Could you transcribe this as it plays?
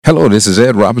Hello, this is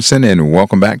Ed Robinson, and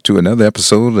welcome back to another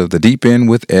episode of the Deep End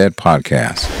with Ed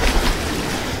podcast.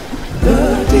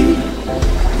 The Deep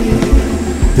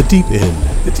End. The Deep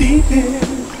End. The Deep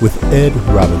End. With Ed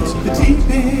Robinson. The Deep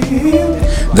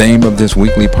End. The aim of this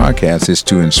weekly podcast is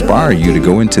to inspire you to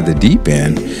go into the deep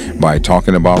end by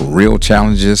talking about real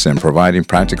challenges and providing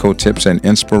practical tips and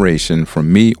inspiration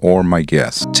from me or my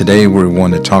guests. Today, we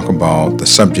want to talk about the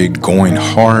subject going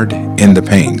hard in the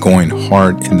paint, going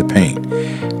hard in the paint.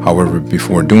 However,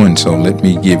 before doing so, let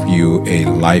me give you a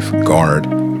lifeguard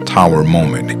tower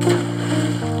moment.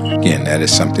 Again, that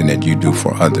is something that you do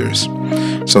for others.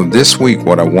 So this week,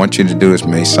 what I want you to do is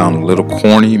may sound a little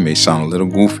corny, may sound a little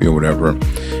goofy or whatever,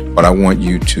 but I want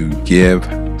you to give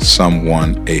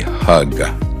someone a hug.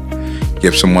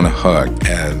 Give someone a hug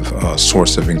as a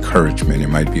source of encouragement. It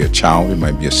might be a child, it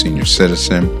might be a senior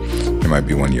citizen, it might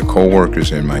be one of your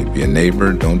coworkers, it might be a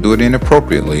neighbor. Don't do it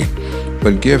inappropriately,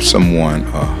 but give someone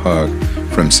a hug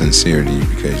from sincerity,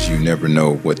 because you never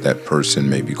know what that person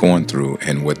may be going through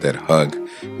and what that hug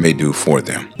may do for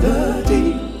them.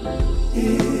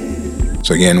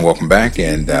 So again, welcome back.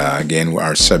 And again,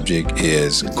 our subject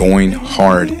is going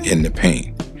hard in the paint.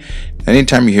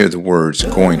 Anytime you hear the words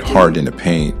going hard in the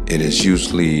paint, it is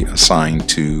usually assigned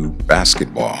to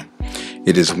basketball.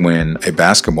 It is when a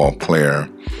basketball player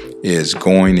is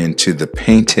going into the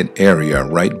painted area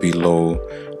right below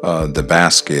the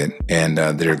basket, and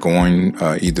they're going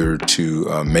either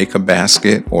to make a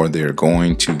basket or they're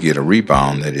going to get a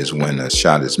rebound. That is when a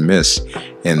shot is missed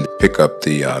and pick up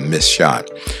the missed shot.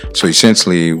 So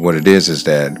essentially what it is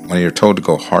that when you're told to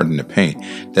go hard in the paint,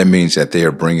 that means that they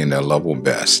are bringing their level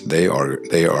best. They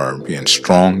are being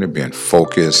strong, they're being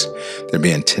focused, they're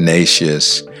being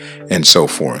tenacious, and so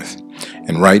forth.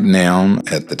 And right now,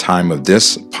 at the time of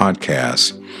this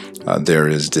podcast, there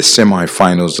is the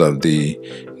semifinals of the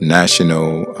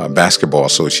National Basketball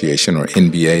Association, or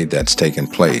NBA, that's taking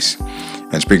place.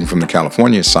 And speaking from the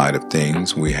California side of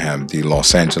things, we have the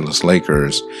Los Angeles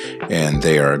Lakers, and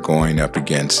they are going up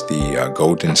against the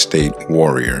Golden State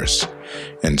Warriors.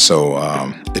 And so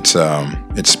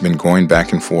it's been going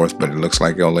back and forth, but it looks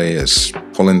like LA is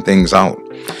pulling things out.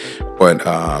 But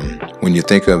when you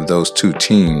think of those two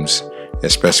teams,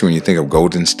 especially when you think of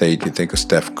Golden State, you think of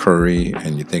Steph Curry,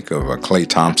 and you think of Klay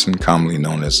Thompson, commonly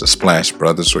known as the Splash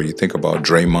Brothers, or you think about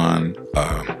Draymond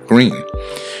Green.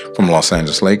 From Los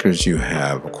Angeles Lakers, you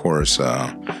have, of course,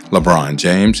 LeBron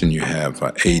James, and you have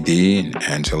AD and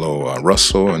Angelo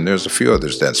Russell, and there's a few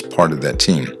others that's part of that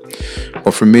team.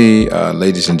 But for me,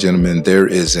 ladies and gentlemen, there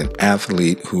is an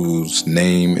athlete whose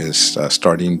name is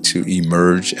starting to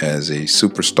emerge as a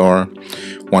superstar,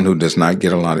 one who does not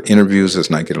get a lot of interviews, does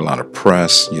not get a lot of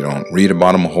press. You don't read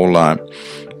about him a whole lot,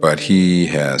 but he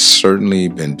has certainly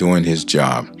been doing his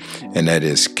job, and that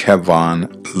is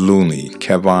Kevon Looney.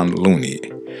 Kevon Looney.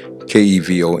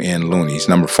 Kevon Looney. He's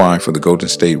number 5 for the Golden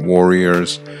State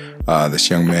Warriors. This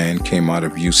young man came out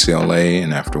of UCLA,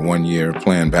 and after 1 year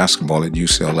playing basketball at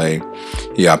UCLA,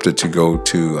 he opted to go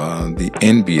to the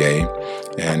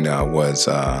NBA and was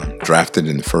drafted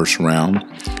in the first round.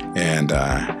 And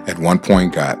at one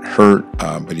point got hurt,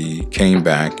 but he came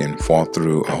back and fought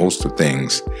through a host of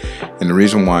things. And the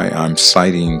reason why I'm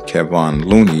citing Kevon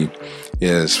Looney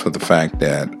is for the fact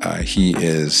that he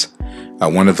is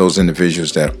one of those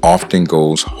individuals that often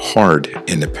goes hard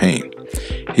in the paint.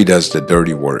 He does the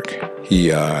dirty work. He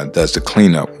does the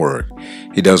cleanup work.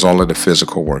 He does all of the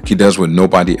physical work. He does what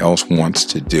nobody else wants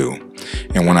to do.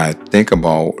 And when I think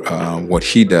about what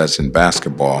he does in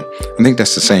basketball, I think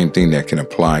that's the same thing that can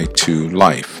apply to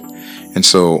life. And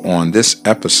so on this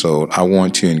episode, I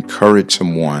want to encourage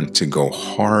someone to go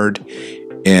hard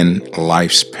in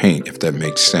life's paint, if that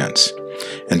makes sense.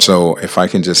 And so if I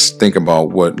can just think about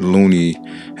what Looney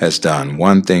has done,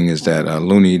 one thing is that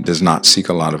Looney does not seek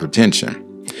a lot of attention.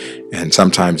 And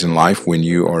sometimes in life, when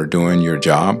you are doing your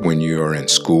job, when you are in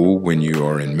school, when you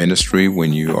are in ministry,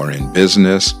 when you are in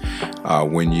business,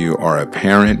 when you are a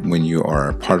parent, when you are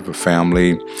a part of a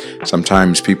family,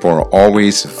 sometimes people are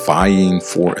always vying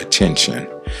for attention.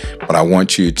 But I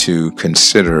want you to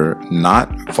consider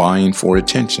not vying for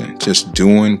attention, just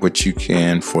doing what you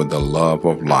can for the love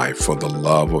of life, for the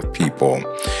love of people,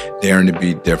 daring to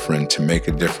be different, to make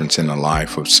a difference in the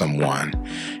life of someone.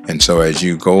 And so as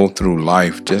you go through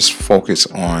life, just focus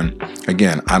on,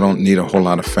 again, I don't need a whole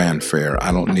lot of fanfare.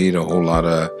 I don't need a whole lot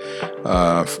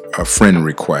of friend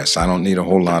requests. I don't need a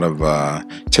whole lot of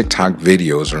TikTok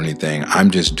videos or anything. I'm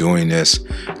just doing this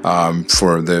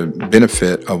for the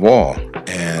benefit of all.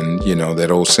 And, you know,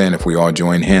 that old saying, if we all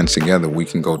join hands together, we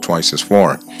can go twice as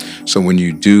far. So when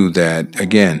you do that,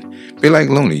 again, be like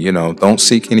Looney, don't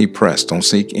seek any press, don't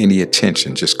seek any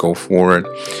attention. Just go forward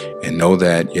and know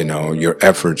that, your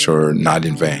efforts are not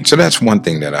in vain. So that's one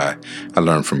thing that I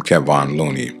learned from Kevon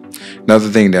Looney. Another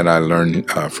thing that I learned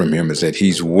from him is that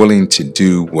he's willing to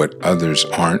do what others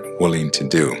aren't willing to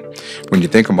do. When you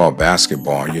think about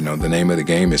basketball, the name of the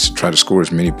game is to try to score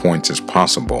as many points as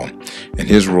possible. And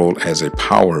his role as a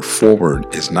power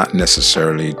forward is not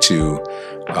necessarily to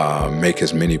make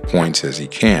as many points as he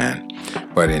can,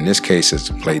 but in this case, it's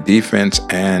to play defense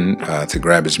and to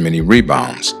grab as many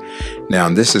rebounds. Now,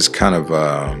 this is kind of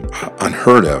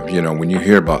unheard of, when you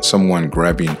hear about someone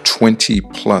grabbing 20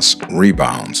 plus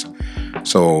rebounds.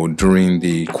 So during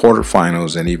the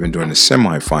quarterfinals and even during the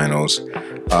semifinals,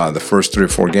 the first 3 or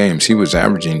 4 games, he was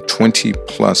averaging 20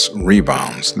 plus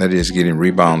rebounds. That is, getting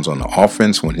rebounds on the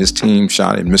offense when his team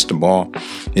shot and missed the ball,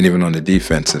 and even on the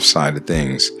defensive side of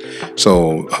things.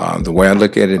 So the way I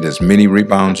look at it, as many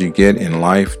rebounds you get in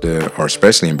life, or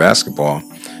especially in basketball,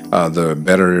 the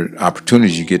better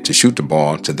opportunities you get to shoot the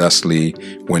ball to thusly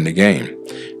win the game.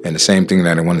 And the same thing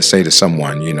that I want to say to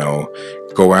someone,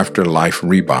 go after life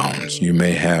rebounds. You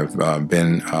may have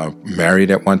been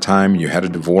married at one time, you had a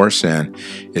divorce, and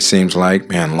it seems like,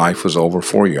 man, life was over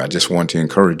for you. I just want to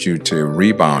encourage you to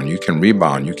rebound. You can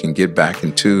rebound. You can get back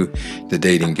into the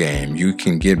dating game. You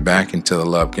can get back into the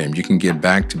love game. You can get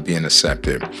back to being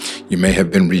accepted. You may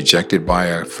have been rejected by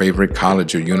a favorite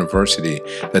college or university.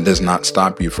 That does not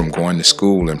stop you from going to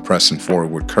school and pressing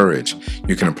forward with courage.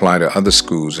 You can apply to other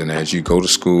schools, and as you go to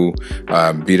school,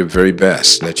 be the very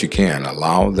best that you can.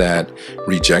 Allow that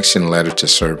rejection letter to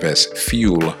serve as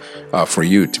fuel for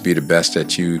you to be the best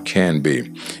that you can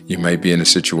be. You may be in a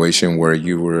situation where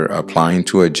you were applying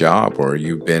to a job, or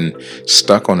you've been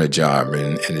stuck on a job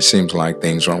and it seems like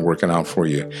things aren't working out for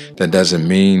you. That doesn't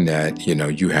mean that,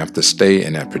 you have to stay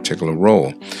in that particular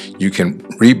role. You can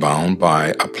rebound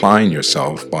by applying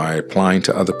yourself, by applying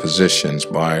to other positions,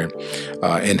 by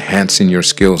enhancing your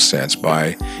skill sets,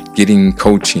 by getting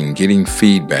coaching, getting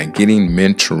feedback, getting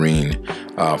mentoring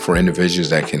for individuals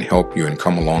that can help you and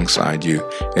come alongside you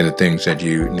in the things that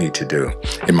you need to do.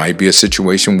 It might be a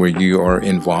situation where you are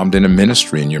involved in a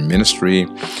ministry, and your ministry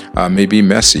may be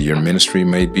messy. Your ministry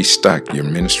may be stuck. Your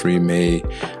ministry may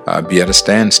be at a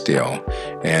standstill.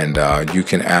 And you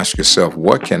can ask yourself,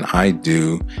 what can I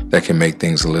do that can make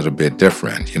things a little bit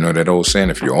different? That old saying,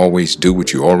 if you always do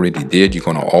what you already did, you're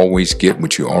going to always get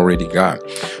what you already got.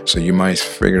 So you might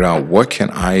figure out, what can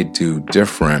I do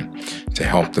different to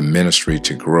help the ministry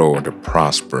to grow or to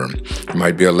prosper? You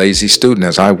might be a lazy student,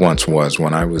 as I once was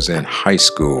when I was in high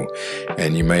school,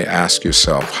 and you may ask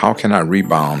yourself, how can I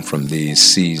rebound from these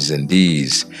C's and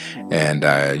D's?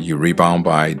 And you rebound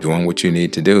by doing what you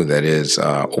need to do. That is,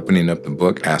 opening up the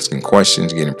book, asking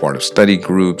questions, getting part of study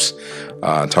groups,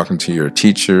 talking to your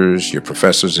teachers, your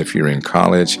professors if you're in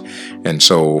college. And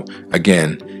so,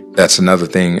 again, that's another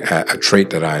thing, a trait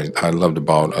that I loved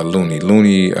about Looney.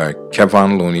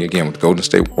 Kevon Looney, again, with Golden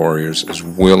State Warriors, is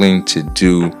willing to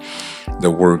do the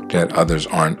work that others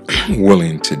aren't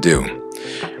willing to do.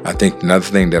 I think another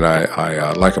thing that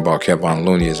I like about Kevon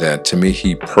Looney is that, to me,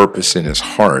 he purposed in his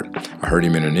heart. I heard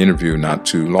him in an interview not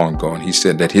too long ago, and he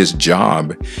said that his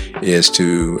job is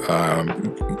to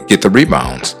get the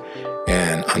rebounds.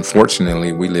 And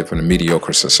unfortunately, we live in a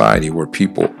mediocre society where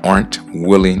people aren't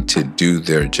willing to do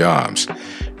their jobs. I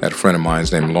had a friend of mine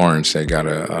named Lawrence that got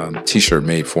a t-shirt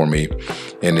made for me,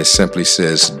 and it simply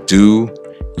says, do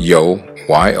yo,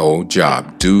 Y-O,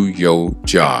 job, do yo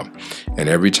job. And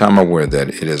every time I wear that,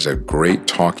 it is a great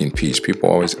talking piece. People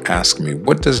always ask me,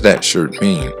 what does that shirt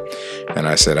mean? And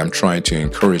I said, I'm trying to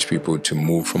encourage people to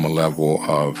move from a level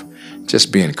of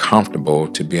just being comfortable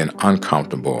to being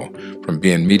uncomfortable, from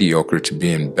being mediocre to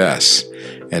being best,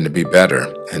 and to be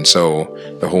better. And so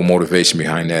the whole motivation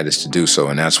behind that is to do so.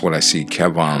 And that's what I see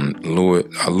Kevon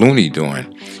Looney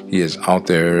doing. He is out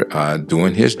there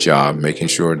doing his job, making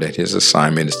sure that his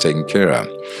assignment is taken care of.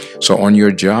 So on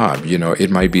your job, it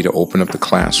might be to open up the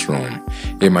classroom.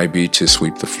 It might be to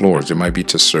sweep the floors. It might be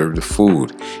to serve the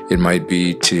food. It might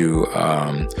be to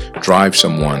drive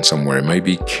someone somewhere. It might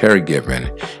be caregiving.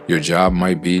 Your job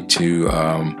might be to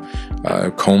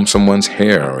comb someone's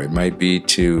hair, or it might be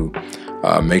to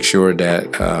make sure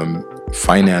that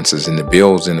finances and the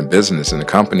bills in the business and the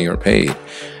company are paid.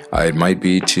 It might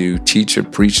be to teach or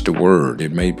preach the word.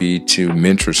 It may be to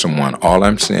mentor someone. All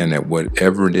I'm saying, that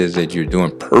whatever it is that you're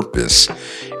doing, purpose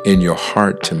in your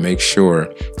heart to make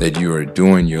sure that you are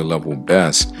doing your level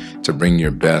best to bring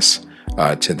your best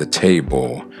to the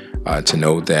table to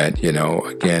know that,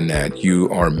 again, that you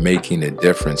are making a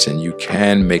difference and you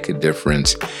can make a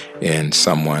difference in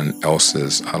someone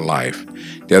else's life.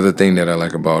 The other thing that I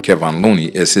like about Kevon Looney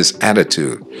is his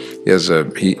attitude.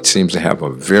 He seems to have a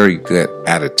very good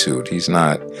attitude.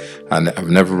 I've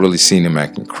never really seen him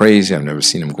acting crazy. I've never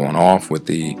seen him going off with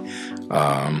the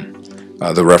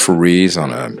referees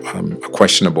on a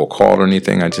questionable call or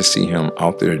anything. I just see him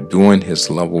out there doing his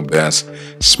level best,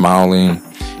 smiling,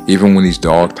 even when he's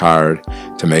dog tired,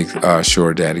 to make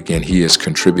sure that, again, he is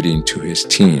contributing to his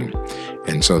team.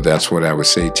 And so that's what I would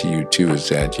say to you too, is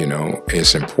that,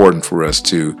 it's important for us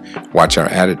to watch our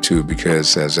attitude,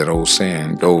 because as that old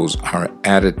saying goes, our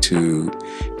attitude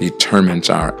determines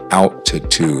our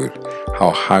altitude, how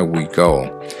high we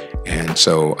go. And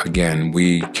so, again,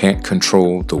 we can't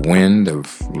control the wind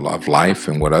of life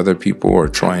and what other people are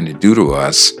trying to do to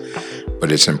us,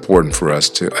 but it's important for us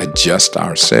to adjust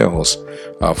ourselves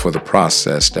for the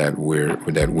process that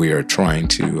we are trying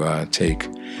to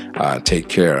take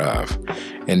care of.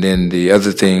 And then the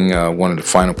other thing, one of the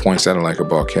final points that I like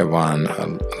about Kevon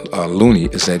Looney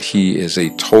is that he is a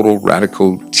total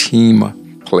radical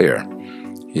team player.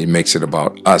 He makes it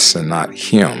about us and not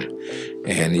him.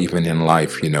 And even in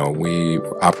life, we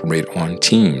operate on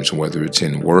teams, whether it's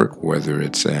in work, whether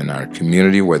it's in our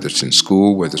community, whether it's in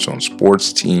school, whether it's on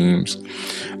sports teams,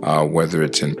 whether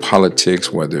it's in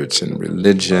politics, whether it's in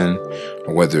religion,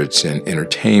 or whether it's in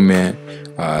entertainment.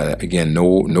 Again,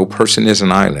 no person is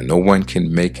an island. No one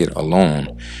can make it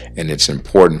alone. And it's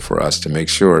important for us to make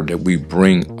sure that we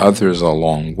bring others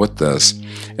along with us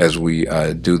as we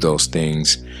do those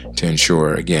things to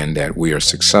ensure, again, that we are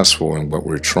successful in what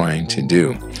we're trying to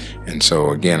do. And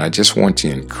so, again, I just want to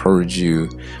encourage you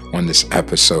on this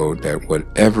episode that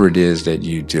whatever it is that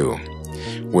you do,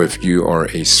 if you are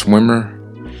a swimmer,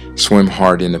 swim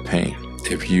hard in the pain.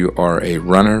 If you are a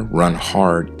runner, run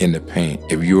hard in the pain.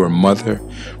 If you are a mother,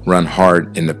 run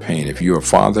hard in the pain. If you are a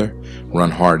father,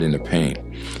 run hard in the pain.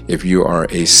 If you are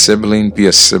a sibling, be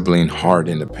a sibling hard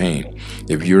in the pain.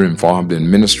 If you're involved in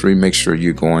ministry, make sure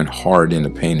you're going hard in the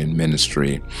pain in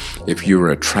ministry. If you're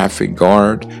a traffic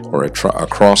guard or a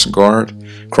crossing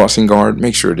guard,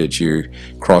 make sure that you're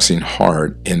crossing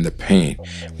hard in the pain.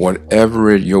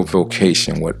 Whatever your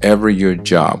vocation, whatever your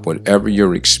job, whatever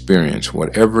your experience,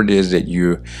 whatever it is that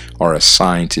you are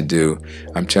assigned to do,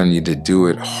 I'm telling you to do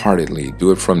it heartedly.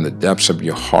 Do it from the depths of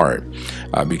your heart,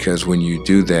 because when you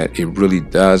do that, it really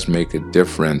does make a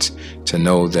difference to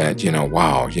know that,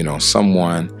 wow,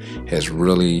 someone has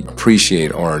really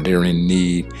appreciated or they're in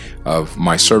need of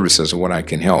my services or what I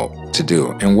can help to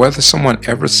do. And whether someone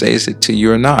ever says it to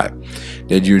you or not,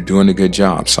 that you're doing a good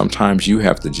job, sometimes you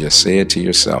have to just say it to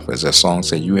yourself. As that song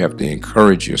said, you have to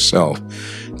encourage yourself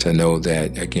to know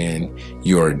that, again,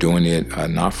 you are doing it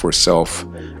not for self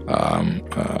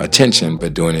attention,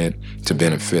 but doing it to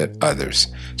benefit others.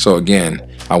 So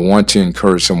again, I want to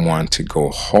encourage someone to go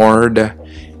hard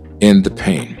in the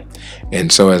pain.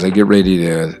 And so as I get ready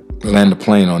to land the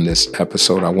plane on this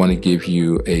episode, I want to give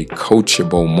you a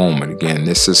coachable moment. Again,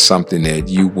 this is something that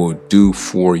you will do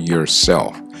for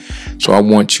yourself. So I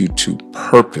want you to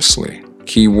purposely,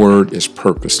 keyword is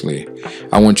purposely,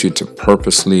 I want you to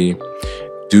purposely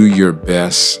do your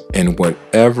best in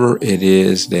whatever it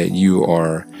is that you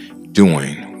are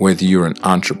doing, whether you're an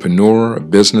entrepreneur, a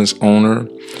business owner,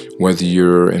 whether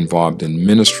you're involved in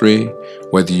ministry,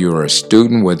 whether you're a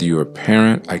student, whether you're a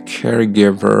parent, a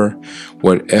caregiver,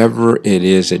 whatever it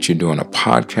is that you're doing, a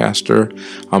podcaster,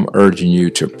 I'm urging you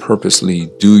to purposely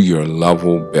do your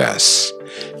level best.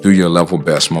 Do your level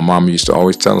best. My mom used to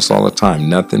always tell us all the time,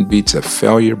 nothing beats a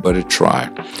failure but a try.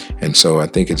 And so I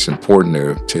think it's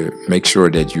important to make sure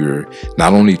that you're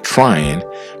not only trying,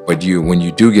 but when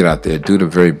you do get out there, do the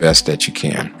very best that you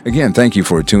can. Again, thank you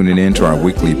for tuning in to our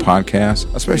weekly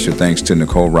podcast. A special thanks to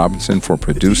Nicole Robinson for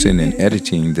producing and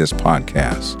editing this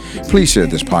podcast. Please share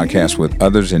this podcast with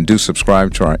others and do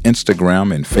subscribe to our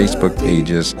Instagram and Facebook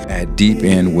pages at Deep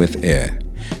In With Ed.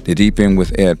 The Deep In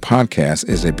With Ed podcast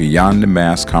is a Beyond the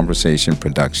Mask conversation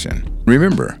production.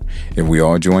 Remember, if we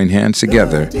all join hands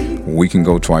together, we can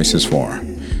go twice as far.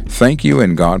 Thank you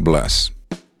and God bless.